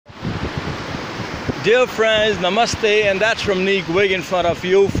Dear friends, namaste, and that's Ramneek Wig in front of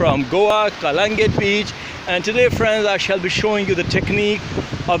you from Goa, Kalanget Beach. And today friends, I shall be showing you the technique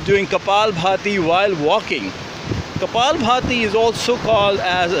of doing Kapalbhati while walking. Kapalbhati is also called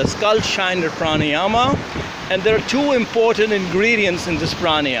as a skull shiner pranayama, and there are two important ingredients in this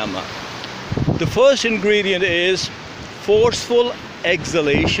pranayama. The first ingredient is forceful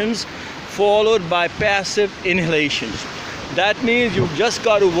exhalations followed by passive inhalations. That means you've just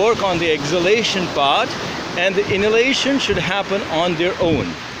got to work on the exhalation part, and the inhalation should happen on their own.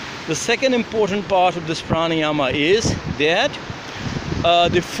 The second important part of this pranayama is that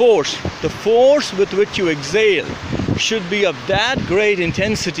the force with which you exhale should be of that great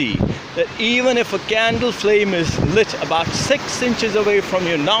intensity that even if a candle flame is lit about 6 inches away from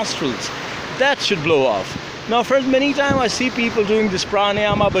your nostrils, that should blow off. Now friends, many times I see people doing this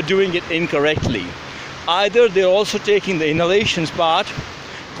pranayama but doing it incorrectly. Either they're also taking the inhalations part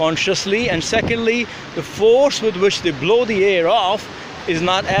consciously, and secondly, the force with which they blow the air off is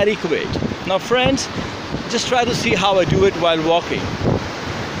not adequate. Now friends, just try to see how I do it while walking.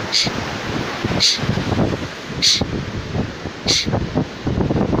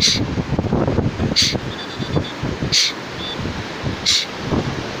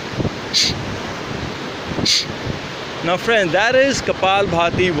 Now friends, that is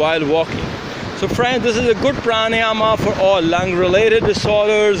Kapalbhati while walking. So friends, this is a good pranayama for all lung related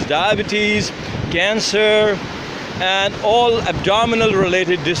disorders, diabetes, cancer, and all abdominal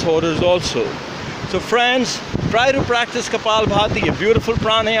related disorders also. So friends, try to practice Kapalbhati, a beautiful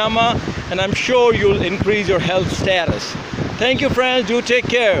pranayama, and I'm sure you'll increase your health status. Thank you friends, do take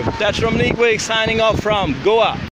care. That's Ramneek Wig signing off from Goa.